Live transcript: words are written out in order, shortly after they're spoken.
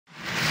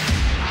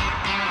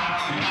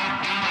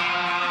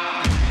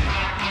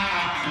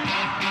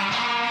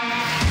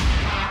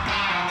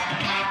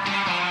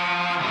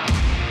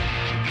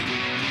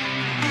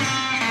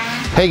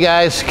Hey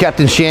guys,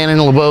 Captain Shannon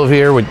LaBauve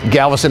here with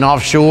Galveston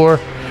Offshore,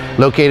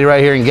 located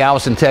right here in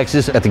Galveston,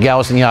 Texas at the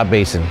Galveston Yacht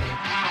Basin.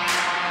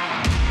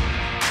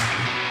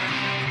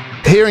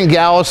 Here in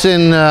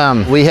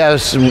Galveston, we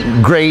have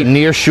some great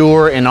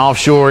nearshore and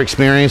offshore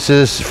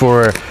experiences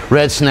for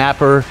red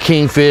snapper,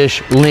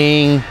 kingfish,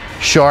 ling,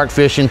 shark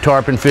fishing,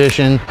 tarpon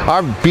fishing.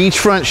 Our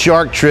beachfront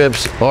shark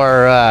trips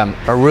are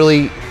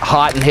really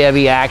hot and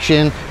heavy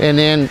action, and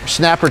then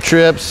snapper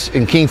trips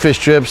and kingfish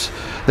trips,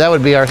 that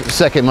would be our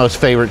second most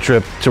favorite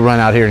trip to run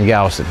out here in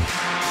Galveston.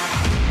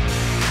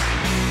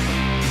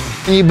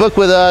 When you book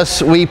with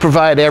us, we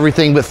provide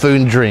everything but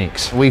food and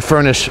drinks. We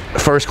furnish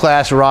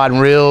first-class rod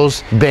and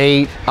reels,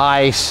 bait,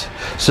 ice.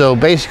 So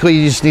basically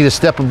you just need to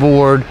step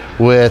aboard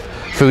with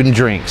food and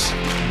drinks.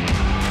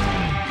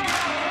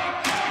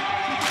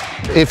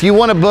 If you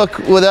want to book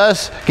with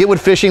us, get with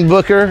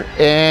FishingBooker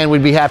and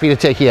we'd be happy to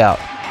take you out.